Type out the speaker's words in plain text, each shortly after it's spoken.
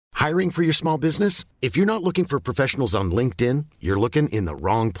Hiring for your small business? If you're not looking for professionals on LinkedIn, you're looking in the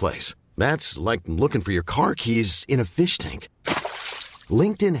wrong place. That's like looking for your car keys in a fish tank.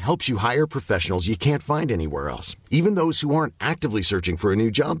 LinkedIn helps you hire professionals you can't find anywhere else, even those who aren't actively searching for a new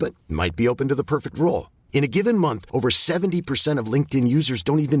job but might be open to the perfect role. In a given month, over 70% of LinkedIn users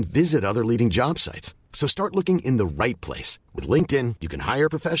don't even visit other leading job sites. So start looking in the right place. With LinkedIn, you can hire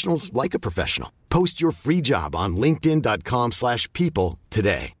professionals like a professional. Post your free job on linkedin.com/people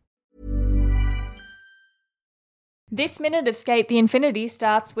today. This minute of Skate the Infinity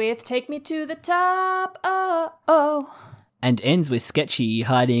starts with Take Me to the Top, oh, oh. And ends with Sketchy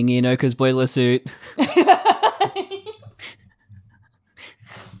hiding in Oka's boiler suit.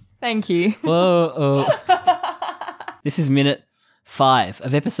 Thank you. Whoa. This is minute 5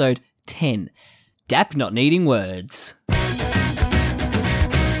 of episode 10. Dap not needing words.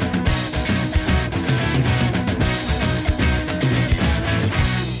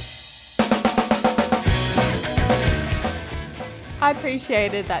 I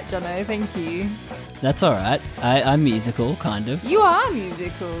appreciated that, Jono. Thank you. That's all right. I'm musical, kind of. You are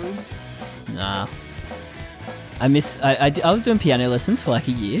musical. Nah. I was doing piano lessons for like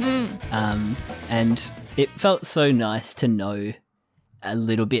a year, and it felt so nice to know a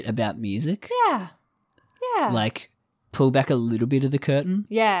little bit about music. Yeah. Like, pull back a little bit of the curtain.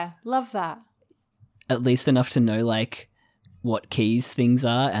 Yeah, love that. At least enough to know, like, what keys things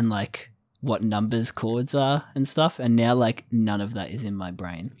are and, like, what numbers chords are and stuff. And now, like, none of that is in my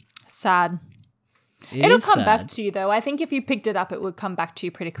brain. Sad. It'll come back to you, though. I think if you picked it up, it would come back to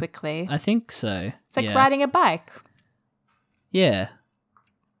you pretty quickly. I think so. It's like riding a bike. Yeah.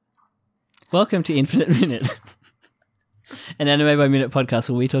 Welcome to Infinite Minute, an anime by minute podcast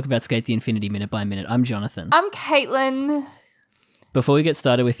where we talk about Skate the Infinity minute by minute. I'm Jonathan. I'm Caitlin. Before we get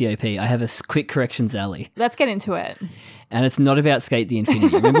started with the OP, I have a quick corrections alley. Let's get into it. And it's not about Skate the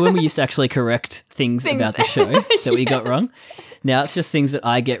Infinity. Remember when we used to actually correct things about the show that we got wrong? Now it's just things that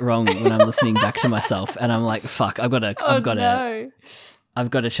I get wrong when I'm listening back to myself, and I'm like, "Fuck! I've got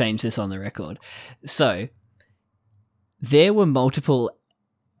to change this on the record." So there were multiple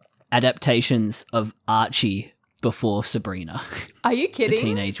adaptations of Archie before Sabrina. Are you kidding? The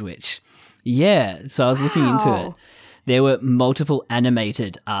Teenage Witch. Yeah. So I was looking into it. There were multiple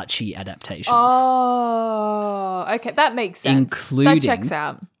animated Archie adaptations. Oh, okay, that makes sense. Including that checks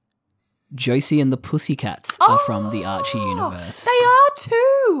out. Josie and the Pussycats are from the Archie universe. They are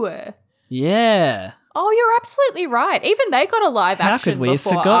too. Yeah. Oh, you're absolutely right. Even they got a live action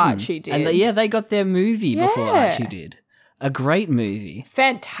before Archie did. And they got their movie before Archie did. A great movie.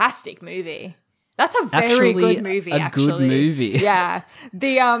 Fantastic movie. That's a very good movie, actually. A good movie. Yeah.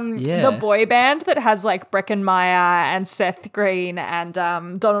 The boy band that has like Breckin Meyer and Seth Green and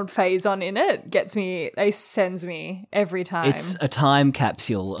Donald Faison in it sends me every time. It's a time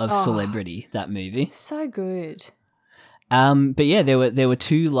capsule of celebrity, that movie. So good. But yeah, there were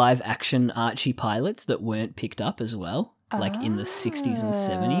 2 live action Archie pilots that weren't picked up as well, like in the 60s and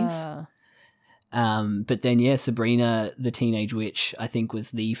 70s. But then Sabrina the Teenage Witch, I think,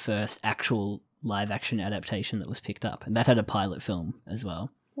 was the first actual live action adaptation that was picked up, and that had a pilot film as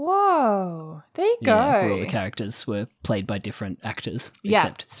well. Whoa, there you go. Where all the characters were played by different actors,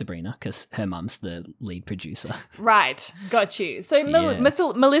 except Sabrina, because her mum's the lead producer. Right, got you. So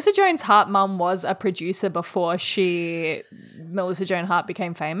Melissa Joan Hart mum was a producer before Melissa Joan Hart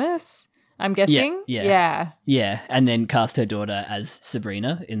became famous, I'm guessing? Yeah, and then cast her daughter as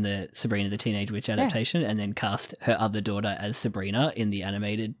Sabrina in the Sabrina the Teenage Witch adaptation, and then cast her other daughter as Sabrina in the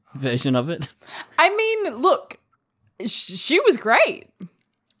animated version of it. I mean, look, she was great.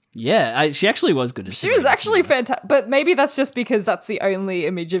 Yeah, she actually was good as Sabrina. She was actually fantastic, but maybe that's just because that's the only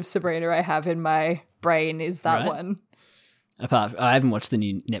image of Sabrina I have in my brain is that one. I haven't watched the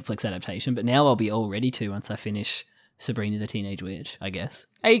new Netflix adaptation, but now I'll be all ready to once I finish Sabrina the Teenage Witch, I guess.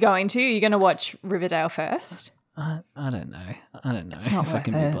 Are you going to? Are you going to watch Riverdale first? I don't know. It's not if I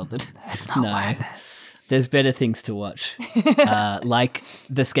can be bothered. It's not worth it. There's better things to watch, like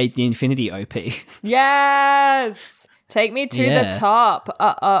the Skate the Infinity OP. Yes! Take me to the top.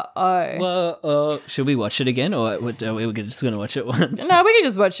 Well, should we watch it again, or are we just going to watch it once? No, we can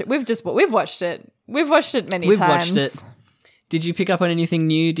just watch it. We've watched it. We've watched it many times. Watched it. Did you pick up on anything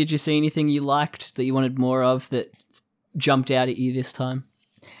new? Did you see anything you liked that you wanted more of that jumped out at you this time?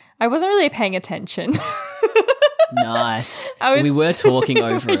 I wasn't really paying attention. Nice. We were talking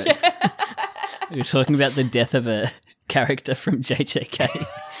over it. We were talking about the death of a character from JJK.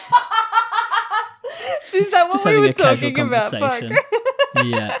 Is that what we were talking about?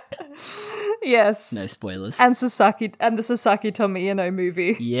 Yeah. Yes. No spoilers. And the Sasaki Tomiyano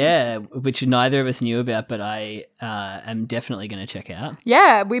movie. Yeah, which neither of us knew about, but I am definitely going to check out.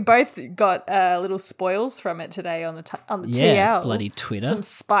 Yeah, we both got little spoils from it today on the TL. Bloody Twitter. Some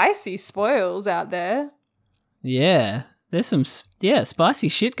spicy spoils out there. Yeah, there's some spicy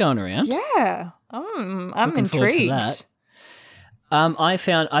shit going around. Yeah, I'm Looking forward to intrigued. that.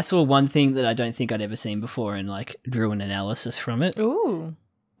 I saw one thing that I don't think I'd ever seen before and like drew an analysis from it. Ooh.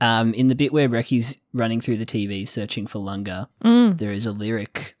 In the bit where Reki's running through the TV searching for Lunga, there is a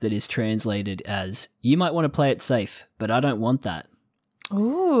lyric that is translated as, "You might want to play it safe, but I don't want that."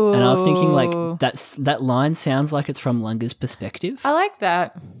 Ooh. And I was thinking, like, that line sounds like it's from Lunga's perspective. I like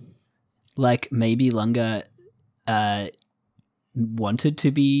that. Like, maybe Lunga wanted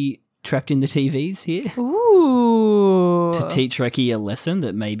to be trapped in the TVs here. Ooh. To teach Reki a lesson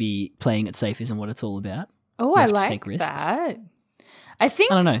that maybe playing it safe isn't what it's all about. Oh, I like that. I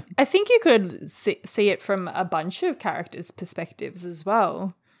don't know. I think you could see it from a bunch of characters' perspectives as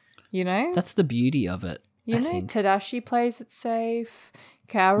well. You know? That's the beauty of it. You know, Tadashi plays it safe.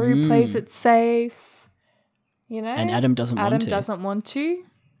 Kaoru plays it safe. You know? And Adam doesn't want to.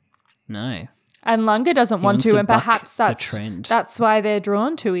 No. And Lunga doesn't want to, and perhaps that's why they're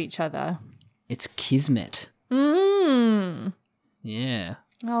drawn to each other. It's kismet. Mm. Yeah.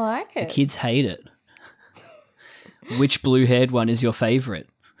 I like it. The kids hate it. Which blue-haired one is your favourite?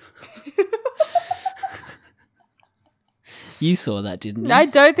 You saw that, didn't you? I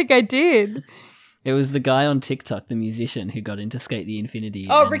don't think I did. It was the guy on TikTok, the musician, who got into Skate the Infinity.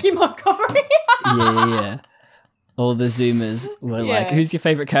 Oh, Ricky Montgomery. Yeah. All the Zoomers were like, "Who's your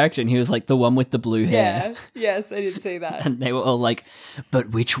favourite character?" And he was like, "The one with the blue hair." Yeah. Yes, I did see that. And they were all like,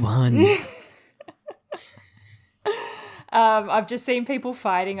 "But which one?" I've just seen people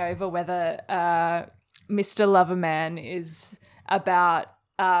fighting over whether Mr. Loverman is about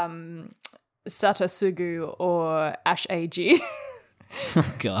Satasugu or Ash Ag.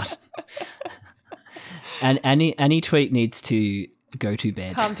 Oh, God. And Annie Tweet needs to go to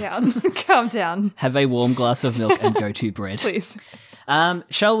bed. Calm down. Calm down. Have a warm glass of milk and go to bed. Please.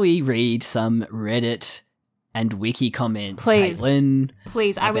 Shall we read some Reddit and wiki comments, Please. Caitlin?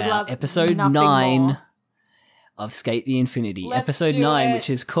 Please, I would love episode nothing 9 more. of Skate the Infinity. Let's episode do 9, it. which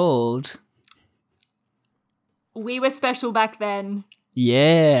is called... We were special back then.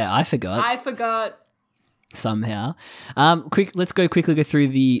 Yeah, I forgot. Somehow. Let's quickly go through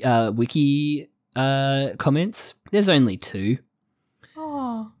the wiki comments. There's only 2.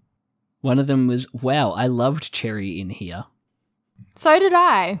 Oh. One of them was, "Wow, I loved Cherry in here." So did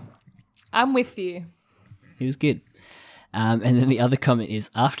I. I'm with you. He was good. And then the other comment is,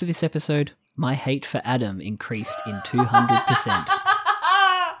 "After this episode, my hate for Adam increased in 200%.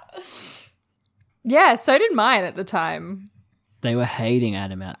 Yeah, so did mine at the time. They were hating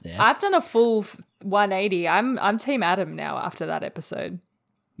Adam out there. I've done a full 180. I'm Team Adam now after that episode.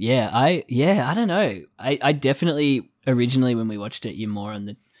 Yeah, I don't know. I definitely, originally when we watched it, you're more on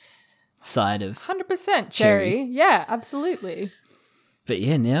the side of 100% Cherry. Yeah, absolutely. But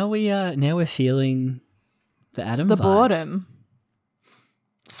yeah, now we're feeling the Adam the vibes. boredom.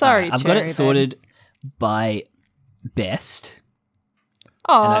 Sorry, I've got it sorted by best.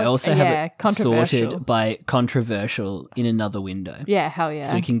 Oh, and I also have it controversial. sorted by controversial in another window. Yeah, hell yeah.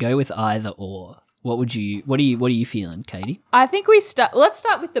 So we can go with either or. What are you feeling, Katie? I think let's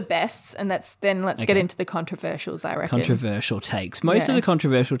start with the bests and let's get into the controversials, I reckon. Controversial takes. Most of the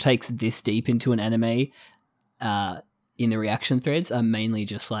controversial takes this deep into an anime in the reaction threads are mainly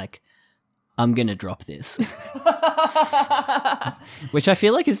just like, I'm going to drop this. Which I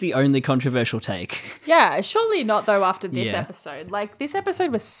feel like is the only controversial take. Yeah, surely not though after this episode. Like, this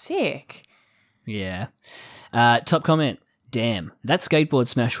episode was sick. Yeah. Top comment. "Damn, that skateboard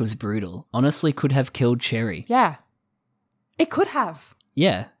smash was brutal. Honestly could have killed Cherry." Yeah. It could have.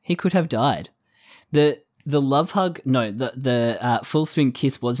 Yeah, he could have died. The love hug, no, the full swing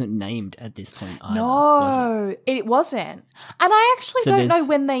kiss wasn't named at this point either. No, it wasn't. And I actually don't know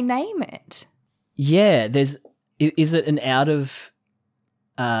when they name it. Yeah, is it an out of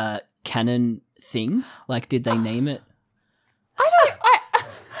canon thing? Like, did they name it?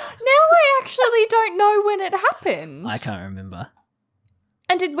 I actually don't know when it happened. I can't remember.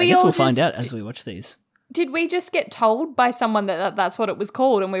 And did we I guess all we'll find out as we watch these. Did we just get told by someone that that's what it was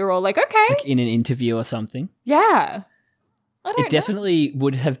called and we were all like, okay. Like in an interview or something? Yeah. It definitely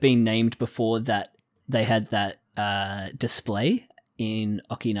would have been named before that they had that display in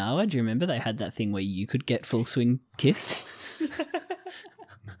Okinawa. Do you remember they had that thing where you could get full swing kissed?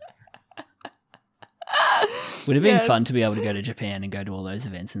 Would have been fun to be able to go to Japan and go to all those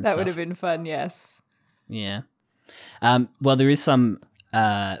events and stuff. That would have been fun, yes. Yeah. Well, there is some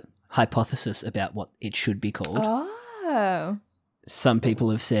hypothesis about what it should be called. Oh. Some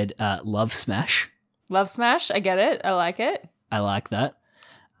people have said Love Smash. Love Smash. I get it. I like it. I like that.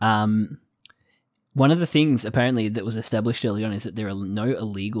 One of the things apparently that was established early on is that there are no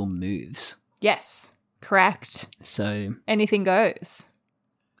illegal moves. Yes. Correct. So anything goes.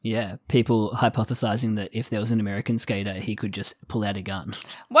 Yeah, people hypothesizing that if there was an American skater, he could just pull out a gun.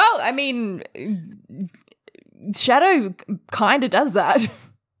 Well, I mean, Shadow kind of does that.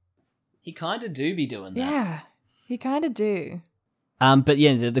 He kind of do be doing that. Yeah, he kind of do. But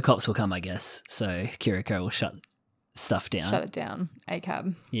yeah, the cops will come, I guess. So Kiriko will shut stuff down. Shut it down.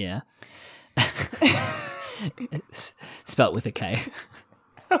 ACAB. Yeah. Spelt with a K.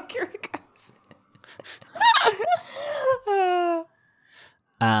 Oh, Kiriko's.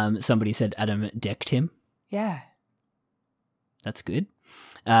 Somebody said Adam decked him. Yeah. That's good.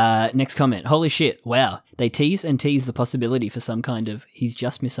 Next comment. Holy shit. Wow. They tease and tease the possibility for some kind of he's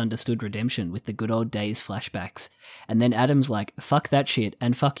just misunderstood redemption with the good old days flashbacks. And then Adam's like, fuck that shit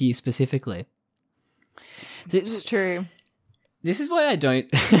and fuck you specifically. It's true. This is why I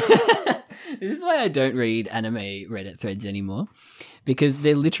don't This is why I don't read anime Reddit threads anymore. Because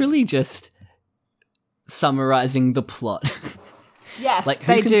they're literally just summarizing the plot. Yes, like,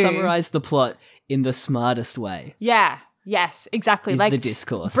 who they can do. summarize the plot in the smartest way? Yeah. Yes, exactly. Is like the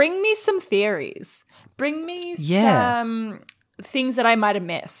discourse. Bring me some theories. Bring me some things that I might have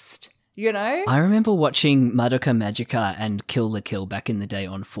missed. You know? I remember watching Madoka Magica and Kill la Kill back in the day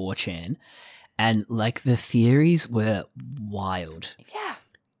on 4chan, and like the theories were wild. Yeah.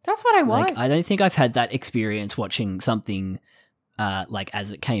 That's what I want. Like, I don't think I've had that experience watching something like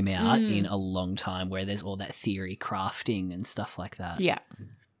as it came out in a long time, where there's all that theory crafting and stuff like that. Yeah.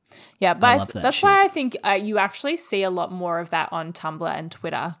 Yeah, but that's shit. why I think you actually see a lot more of that on Tumblr and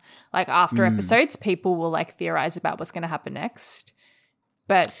Twitter. Like after episodes, people will like theorize about what's going to happen next.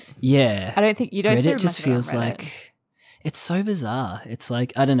 But yeah, I don't think you don't Reddit see it just much about feels Reddit. like it's so bizarre. It's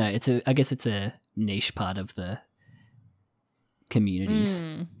like, I don't know. I guess it's a niche part of the communities.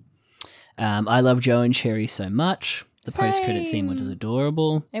 I love Joe and Cherry so much. The post-credit scene was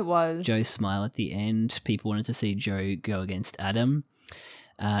adorable. It was. Joe's smile at the end. People wanted to see Joe go against Adam.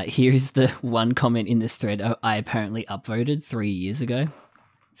 Here's the one comment in this thread I apparently upvoted 3 years ago.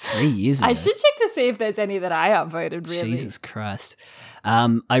 3 years ago. I should check to see if there's any that I upvoted, really. Jesus Christ.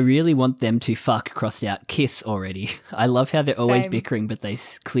 I really want them to fuck crossed out kiss already. I love how they're always bickering, but they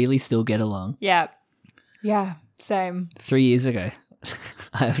clearly still get along. Yeah. Yeah, same. 3 years ago.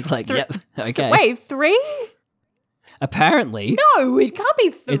 I was like, yep, okay. Wait, 3? Apparently. No, it can't be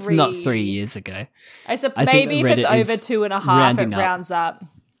 3. It's not 3 years ago. I suppose maybe if it's over 2.5, it rounds up.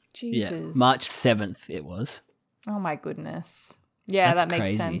 Jesus. Yeah, March 7th it was. Oh my goodness. Yeah, That's that makes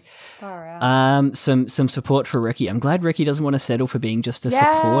crazy. sense. Far out. Some support for Reki. I'm glad Reki doesn't want to settle for being just a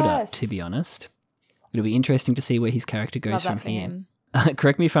supporter, to be honest. It'll be interesting to see where his character goes from here.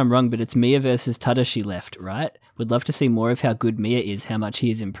 Correct me if I'm wrong, but it's Mia versus Tadashi left, right? Would love to see more of how good Mia is, how much he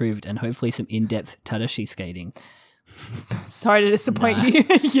has improved, and hopefully some in-depth Tadashi skating. Sorry to disappoint you.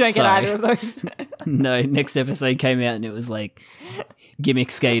 You don't get either of those. No, next episode came out and it was like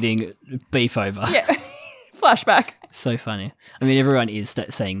gimmick skating, beef over. Yeah. Flashback. So funny. I mean, everyone is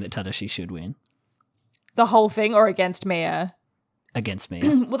saying that Tadashi should win. The whole thing or against Mia? Against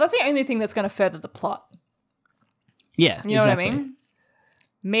Mia. Well, that's the only thing that's going to further the plot. Yeah, you know what I mean?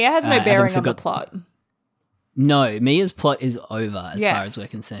 Mia has no bearing on the plot. No, Mia's plot is over as far as we're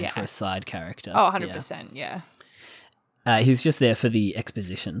concerned for a side character. Oh, 100%, yeah. He's just there for the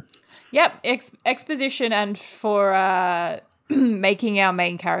exposition. Yep, exposition and for making our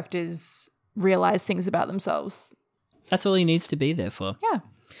main characters realize things about themselves. That's all he needs to be there for. Yeah.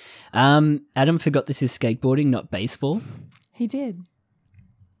 Adam forgot this is skateboarding, not baseball. He did.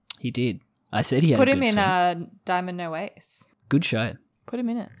 He did. I said he had Put a him good in Diamond No Ace. Good show. Put him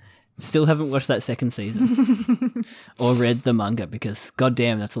in it. Still haven't watched that second season or read the manga because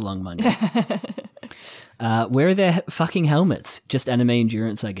goddamn, that's a long manga. Where are their fucking helmets? Just anime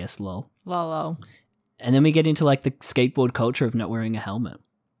endurance, I guess, lol. Lol. And then we get into like the skateboard culture of not wearing a helmet.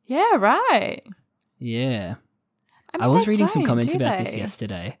 Yeah, right. Yeah. I mean, I was reading some comments about this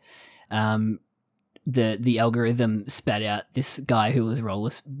yesterday. The algorithm spat out this guy who was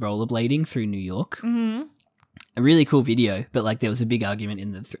rollerblading through New York. Mm-hmm. A really cool video, but like there was a big argument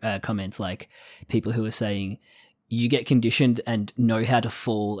in the comments, like people who were saying you get conditioned and know how to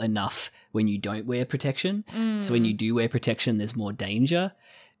fall enough when you don't wear protection. So when you do wear protection, there's more danger.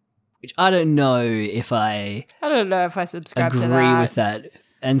 Which I don't know if I subscribe to that. agree with that.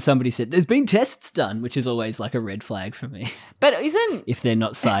 And somebody said, there's been tests done, which is always like a red flag for me. But if they're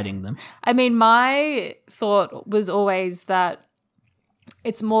not citing them. I mean, my thought was always that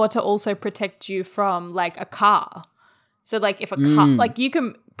it's more to also protect you from like a car. So like if a car, like you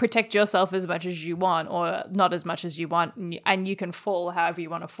can protect yourself as much as you want or not as much as you want, and you can fall however you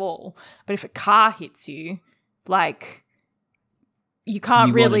want to fall. But if a car hits you, like you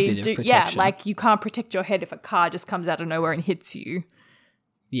can't really do, like you can't protect your head if a car just comes out of nowhere and hits you.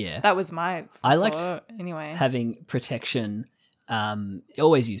 Yeah. That was my I liked anyway. having protection.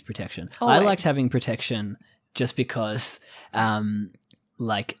 Always use protection. Always. I liked having protection just because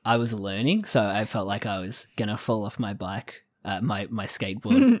like I was learning, so I felt like I was gonna fall off my bike, my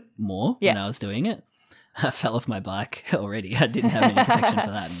skateboard more when I was doing it. I fell off my bike already. I didn't have any protection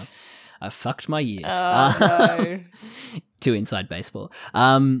for that. And I fucked my year. No. To inside baseball.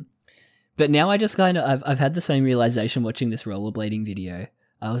 But now I just kind of I've had the same realization watching this rollerblading video.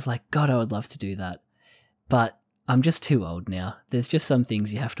 I was like, God, I would love to do that, but I'm just too old now. There's just some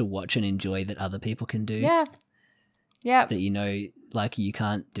things you have to watch and enjoy that other people can do. Yeah. Yeah. That like you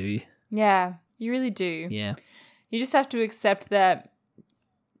can't do. Yeah, you really do. Yeah. You just have to accept that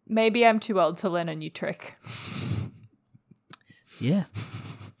maybe I'm too old to learn a new trick. Yeah.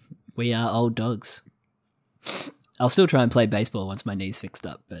 We are old dogs. I'll still try and play baseball once my knee's fixed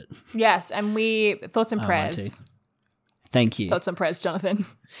up, but... Yes, and thoughts and prayers. Thank you. Thoughts and prayers, Jonathan.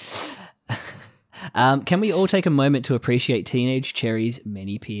 Can we all take a moment to appreciate Teenage Cherry's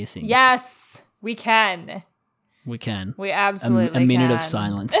many piercings? Yes, we can. We can. We absolutely can. A minute of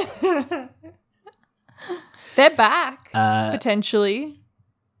silence. They're back, potentially.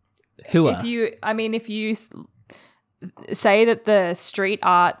 Who are? If you say that the street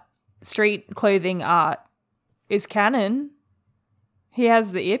clothing art is canon, he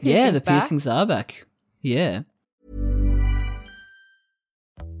has the ear piercings back. Yeah, the piercings are back. Yeah.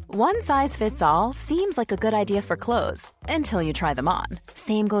 One size fits all seems like a good idea for clothes until you try them on.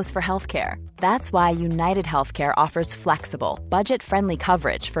 Same goes for healthcare. That's why United Healthcare offers flexible, budget-friendly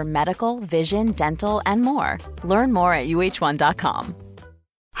coverage for medical, vision, dental, and more. Learn more at uh1.com.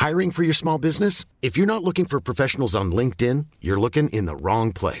 Hiring for your small business? If you're not looking for professionals on LinkedIn, you're looking in the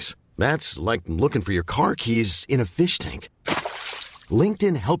wrong place. That's like looking for your car keys in a fish tank.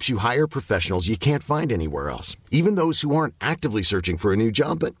 LinkedIn helps you hire professionals you can't find anywhere else, even those who aren't actively searching for a new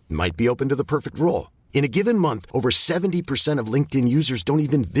job but might be open to the perfect role. In a given month, over 70% of LinkedIn users don't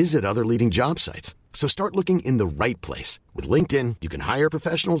even visit other leading job sites. So start looking in the right place. With LinkedIn, you can hire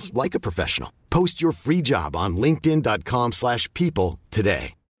professionals like a professional. Post your free job on linkedin.com/people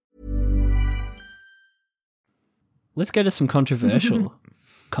today. Let's go to some controversial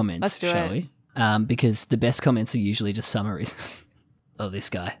comments, Let's do shall it. we? Because the best comments are usually just summaries. Oh, this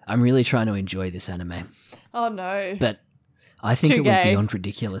guy. I'm really trying to enjoy this anime. Oh, no. But I think it went beyond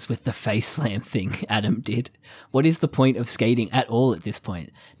ridiculous with the face slam thing Adam did. What is the point of skating at all at this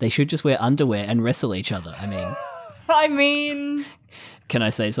point? They should just wear underwear and wrestle each other. I mean... Can I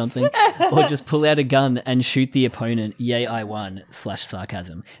say something? Or just pull out a gun and shoot the opponent. Yay, I won.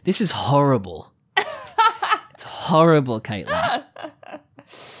 /sarcasm. This is horrible. It's horrible, Caitlin.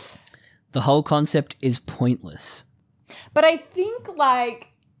 The whole concept is pointless. But I think,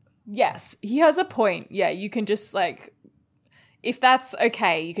 yes, he has a point. Yeah, you can just, if that's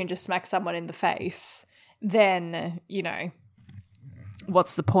okay, you can just smack someone in the face, then,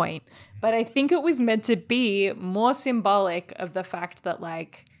 what's the point? But I think it was meant to be more symbolic of the fact that,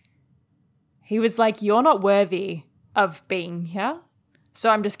 he was like, you're not worthy of being here, so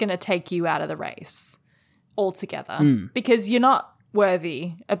I'm just going to take you out of the race altogether because you're not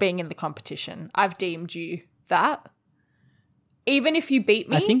worthy of being in the competition. I've deemed you that. Even if you beat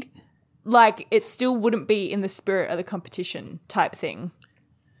me, I think, it still wouldn't be in the spirit of the competition type thing.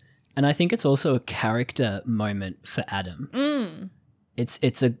 And I think it's also a character moment for Adam.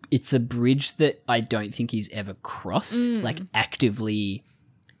 It's a bridge that I don't think he's ever crossed, actively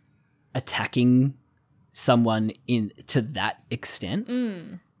attacking someone to that extent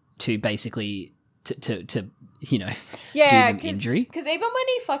to basically to do them injury. Because even when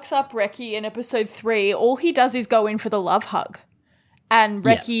he fucks up Reki in episode 3, all he does is go in for the love hug. And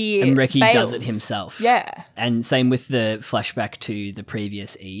Reki bails. Does it himself. Yeah. And same with the flashback to the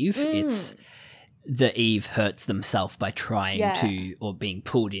previous Eve. It's the Eve hurts themselves by trying to or being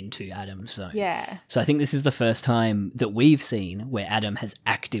pulled into Adam's zone. Yeah. So I think this is the first time that we've seen where Adam has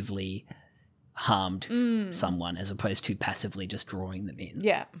actively harmed someone as opposed to passively just drawing them in.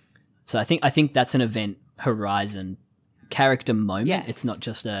 Yeah. So I think that's an event horizon character moment. Yes. It's not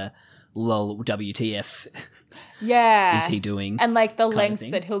just a lol WTF. Yeah. Is he doing? And the lengths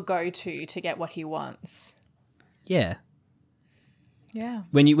that he'll go to get what he wants. Yeah. Yeah.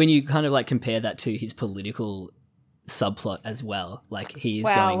 When you kind of compare that to his political subplot as well, he is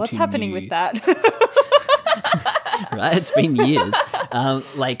going to what's happening with that? right? It's been years.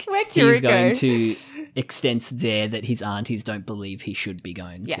 Like Where he's Kiriko? going to extents there that his aunties don't believe he should be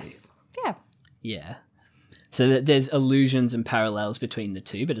going Yes. to. Yeah. Yeah. So that there's allusions and parallels between the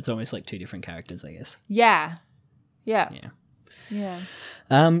two, but it's almost like two different characters, I guess. Yeah. Yeah. Yeah. Yeah.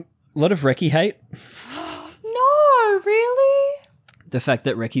 A lot of Reki hate. No, really? The fact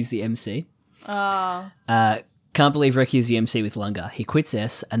that Reki's the MC. Oh. Can't believe Reki is the MC with Lunga. He quits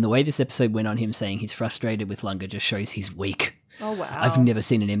S, and the way this episode went on him saying he's frustrated with Lunga just shows he's weak. Oh, wow. I've never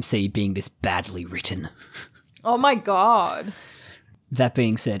seen an MC being this badly written. Oh, my God. That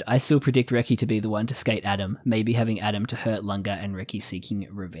being said, I still predict Reki to be the one to skate Adam, maybe having Adam to hurt Lunga and Reki seeking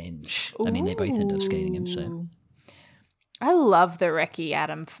revenge. I mean, they both end up skating him, so... I love the Reki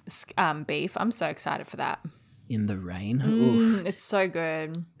Adam beef. I'm so excited for that. In the rain. Oof. It's so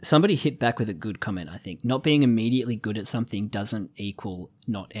good. Somebody hit back with a good comment, I think. Not being immediately good at something doesn't equal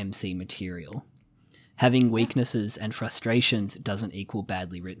not MC material. Having weaknesses and frustrations doesn't equal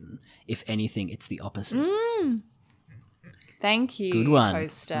badly written. If anything, it's the opposite. Thank you, Good one.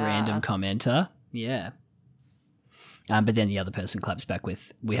 poster. Random commenter. Yeah. But then the other person claps back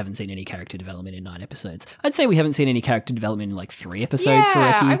with, we haven't seen any character development in 9 episodes. I'd say we haven't seen any character development in like 3 episodes for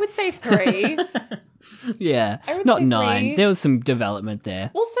Yeah, Reki. I would say 3. Yeah, I would not say 9. 3. There was some development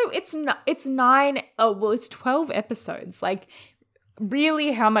there. Also, it's 9. Oh, well, it's 12 episodes. Like,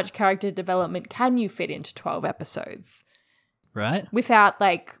 really, how much character development can you fit into 12 episodes Right? without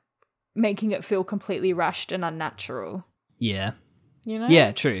like making it feel completely rushed and unnatural? Yeah. You know?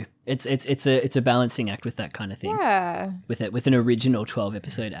 Yeah, true. It's a balancing act with that kind of thing. Yeah. With an original 12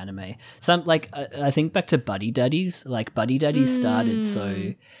 episode anime. Some like I think back to Buddy Daddies. Like Buddy Daddies started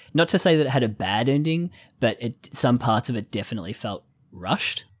so, not to say that it had a bad ending, but some parts of it definitely felt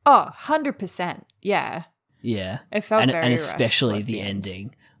rushed. Oh, 100%. Yeah. Yeah. It felt and very rushed especially towards the the end.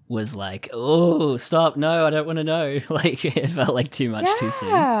 ending was like, oh, stop, no, I don't want to know. Like it felt like too much too soon.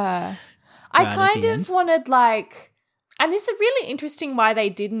 Yeah. Right I at kind the of end. wanted like, and this is really interesting why they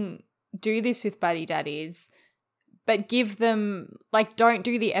didn't do this with Buddy Daddies, but give them, like, don't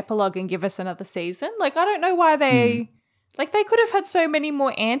do the epilogue and give us another season. Like, I don't know why they, like, they could have had so many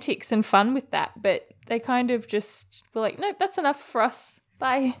more antics and fun with that, but they kind of just were like, nope, that's enough for us.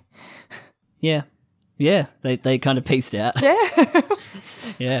 Bye. Yeah. Yeah. They kind of pieced out. Yeah.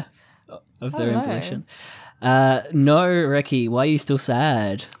 Yeah. Of their don't know. evolution. No, Reki, why are you still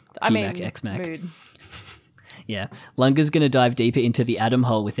sad? I mean, Q-Mac, X-Mac. mood. Yeah. Lunga's going to dive deeper into the Adam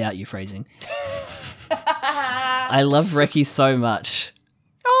hole without you phrasing. I love Reki so much.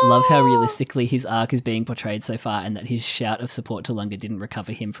 Love how realistically his arc is being portrayed so far and that his shout of support to Lunga didn't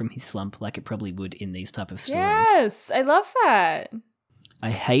recover him from his slump like it probably would in these type of stories. Yes, I love that. I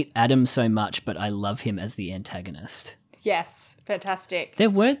hate Adam so much, but I love him as the antagonist. Yes, fantastic.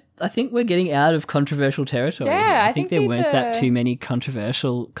 I think we're getting out of controversial territory. Yeah, here. I think think there these weren't that are- too many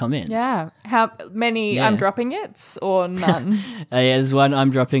controversial comments. Yeah. How many Yeah. I'm dropping it or none? Yeah, there's one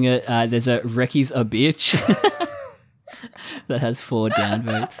I'm dropping it. There's a Reki's a bitch that has 4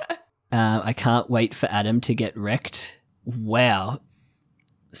 downvotes. I can't wait for Adam to get wrecked. Wow.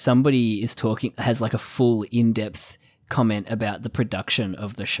 Somebody has like a full in-depth comment about the production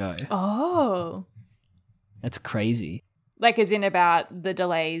of the show. Oh. That's crazy. Like as in about the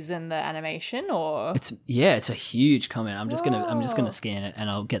delays in the animation or It's a huge comment. I'm just gonna scan it and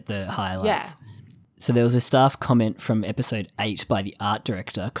I'll get the highlights. Yeah. So there was a staff comment from episode 8 by the art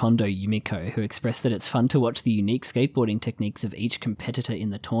director, Kondo Yumiko, who expressed that it's fun to watch the unique skateboarding techniques of each competitor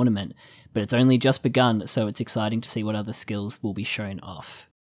in the tournament, but it's only just begun, so it's exciting to see what other skills will be shown off.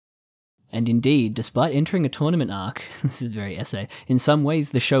 And indeed, despite entering a tournament arc, this is very essay, in some ways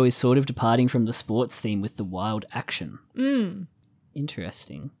the show is sort of departing from the sports theme with the wild action.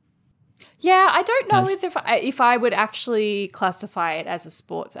 Interesting. Yeah, I don't know Has- if I would actually classify it as a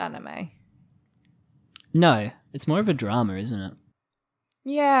sports anime. No, it's more of a drama, isn't it?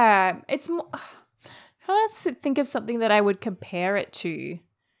 Yeah, it's more. I'm trying to think of something that I would compare it to.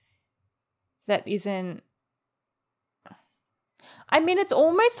 That isn't. I mean, it's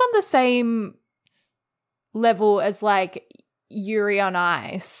almost on the same level as like Yuri on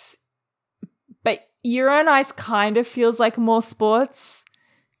Ice, but Yuri on Ice kind of feels like more sports,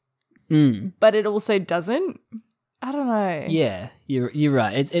 but it also doesn't. I don't know. Yeah, you're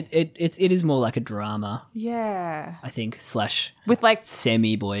right. It is more like a drama, Yeah. I think, / With like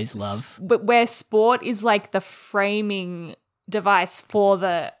semi boys love. but where sport is like the framing device for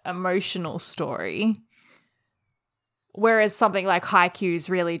the emotional story, whereas something like Haikyuu is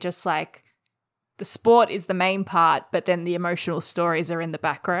really just like the sport is the main part, but then the emotional stories are in the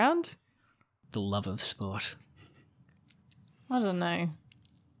background. The love of sport. I don't know.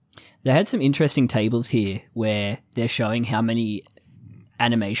 They had some interesting tables here where they're showing how many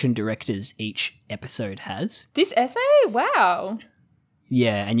animation directors each episode has. This essay? Wow.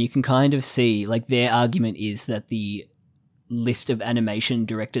 Yeah, and you can kind of see, like, their argument is that the list of animation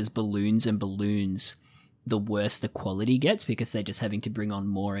directors balloons and balloons, the worse the quality gets because they're just having to bring on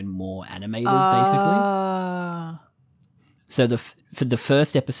more and more animators, basically. So for the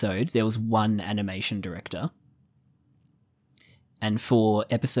first episode, there was one animation director. And for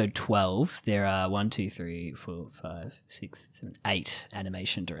episode 12, there are 8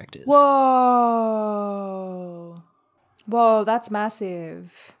 animation directors. Whoa. Whoa, that's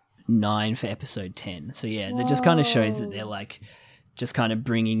massive. 9 for episode 10. So yeah, that just kind of shows that they're like just kind of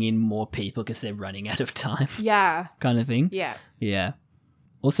bringing in more people because they're running out of time. Yeah. Kind of thing. Yeah. Yeah.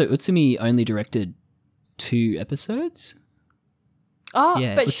 Also, Utsumi only directed 2 episodes. Oh,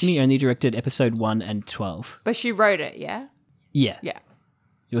 Yeah, but Utsumi only directed episode 1 and 12. But she wrote it, yeah? Yeah. Yeah.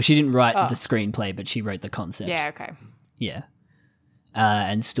 Well, she didn't write the screenplay, but she wrote the concept. Yeah, okay. Yeah.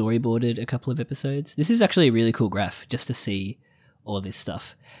 And storyboarded a couple of episodes. This is actually a really cool graph just to see all this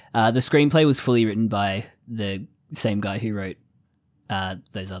stuff. The screenplay was fully written by the same guy who wrote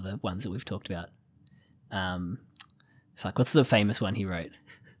those other ones that we've talked about. What's the famous one he wrote?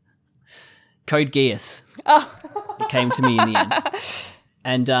 Code Geass. Oh. It came to me in the end.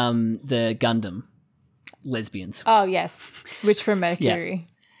 And the Gundam lesbians. Oh, yes. Witch from Mercury.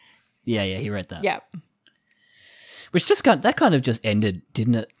 Yeah, he wrote that. Yeah. Which just kind of just ended,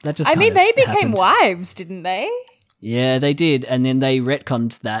 didn't it? That just they became happened. wives, didn't they? Yeah, they did, and then they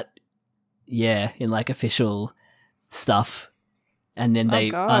retconned that. Yeah, in like official stuff, and then they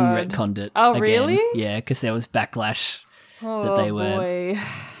unretconned it. Oh, again. really? Yeah, because there was backlash that they were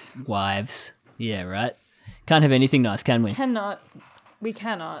wives. Yeah, right. Can't have anything nice, can we? We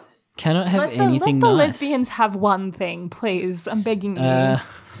cannot. Cannot have anything nice. Let the nice. lesbians have one thing, please. I'm begging you.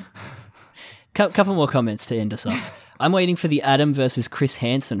 Couple more comments to end us off. I'm waiting for the Adam versus Chris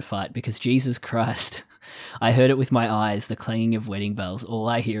Hansen fight because Jesus Christ, I heard it with my eyes, the clanging of wedding bells. All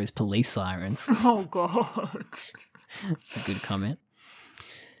I hear is police sirens. Oh, God. That's a good comment.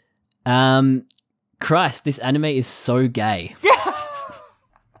 Christ, this anime is so gay.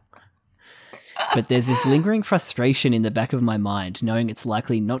 But there's this lingering frustration in the back of my mind, knowing it's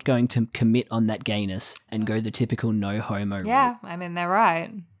likely not going to commit on that gayness and go the typical no homo route. Yeah, I mean, they're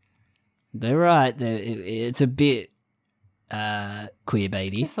right. They're right. It's a bit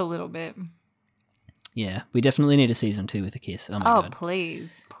queerbaity. Just a little bit. Yeah, we definitely need a season 2 with a kiss. Oh my god.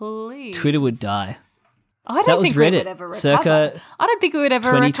 Please. Twitter would die. I don't think we would ever recover. Circa I don't think we would ever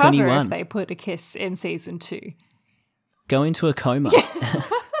recover 2021. if they put a kiss in season 2. Go into a coma.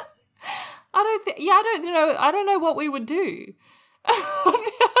 I don't know what we would do.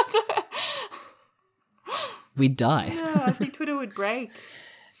 We'd die. Yeah, I think Twitter would break.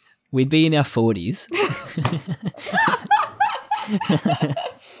 We'd be in our 40s.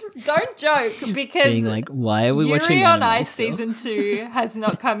 Don't joke, because Being like, why are we watching Yuri on anime Ice still? season 2 has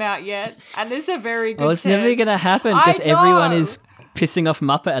not come out yet, and there's a very good Well, it's never chance- going to happen I because everyone know. is pissing off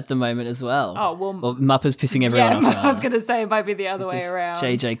Muppa at the moment as well. Oh, well, Muppa's pissing everyone off. I was going to say it might be the other way This around.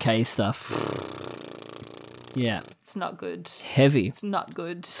 JJK stuff. Yeah. It's not good. Heavy. It's not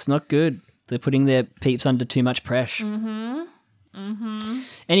good. It's not good. They're putting their peeps under too much pressure.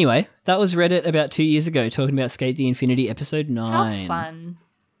 Anyway, that was Reddit about 2 years ago talking about Skate the Infinity episode 9. How fun.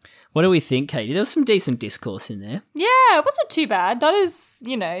 What do we think, Katie? There was some decent discourse in there. Yeah, it wasn't too bad. Not as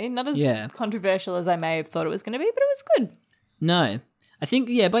controversial as I may have thought it was going to be, but it was good. No. I think,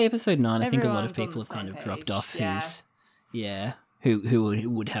 by episode 9, I think a lot of Everyone's on people the have kind of same dropped page, off yeah. who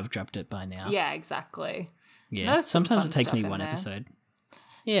would have dropped it by now. Yeah, exactly. Yeah. There's some Sometimes fun it takes me stuff in one there. episode.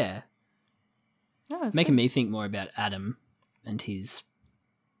 Yeah. No, it's Making good. me think more about Adam and the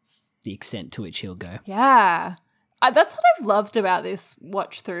extent to which he'll go. Yeah. That's what I've loved about this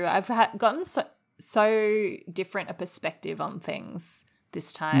watch through. I've gotten so different a perspective on things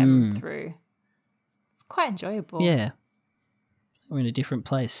this time through. It's quite enjoyable. Yeah. We're in a different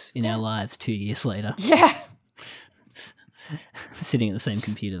place in our lives 2 years later. Yeah. Sitting at the same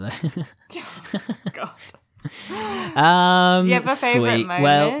computer though. God. Do Do you have a favourite sweet.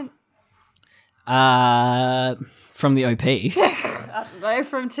 moment? Well, from the OP. I don't know,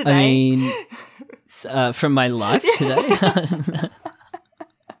 from today. I mean, from my life today.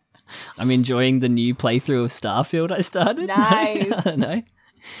 I'm enjoying the new playthrough of Starfield I started. Nice. I don't know.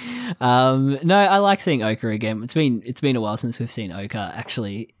 No, I like seeing Oka again. It's been a while since we've seen Oka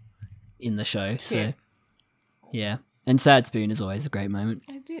actually in the show. So yeah. And Sad Spoon is always a great moment.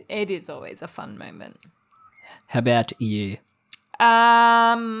 It is always a fun moment. How about you?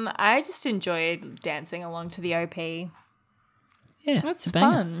 I just enjoyed dancing along to the OP. Yeah, It's a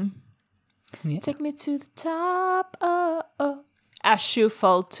banger. fun. Yeah. Take me to the top.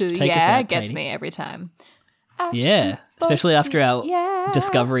 Asphalt too. Take us out, gets Katie. me every time. Yeah, especially after our yeah.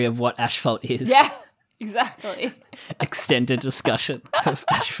 discovery of what asphalt is. Yeah, exactly. Extended discussion of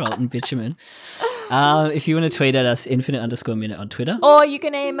asphalt and bitumen. If you want to tweet at us, infinite_minute on Twitter. Or you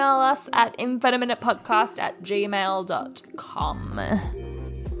can email us at infiniteminutepodcast@gmail.com.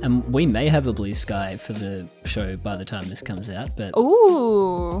 And we may have a blue sky for the show by the time this comes out, but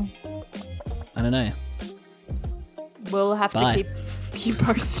Ooh. I don't know. We'll have Bye. to keep you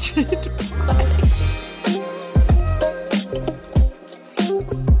posted. Bye.